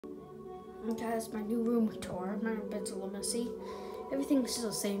Guys, my new room tour. My bed's a little messy. Everything's still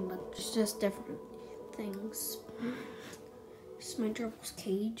the same, but it's just different things. This is my gerbil's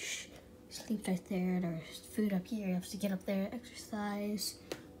cage. Sleeps right there. There's food up here. You have to get up there, exercise.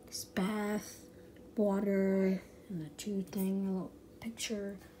 This bath, water, and the two thing, a little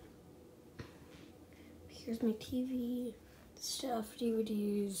picture. Here's my TV, stuff,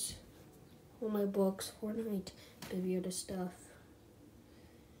 DVDs, all my books, Fortnite, Baby Yoda stuff,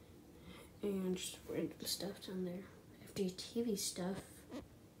 and just random stuff down there. FGTV stuff.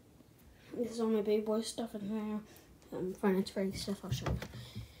 This is all my baby boy stuff in here. Finance Freddy stuff, I'll show you.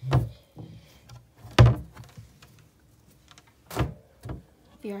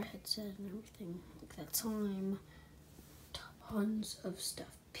 VR headset and everything like that. Time. Tons of stuff.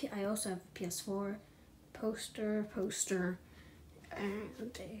 I also have a PS4 poster,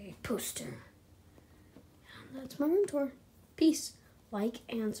 and a poster. And that's my room tour. Peace. Like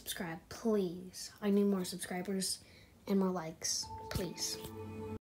and subscribe, please. I need more subscribers and more likes, please.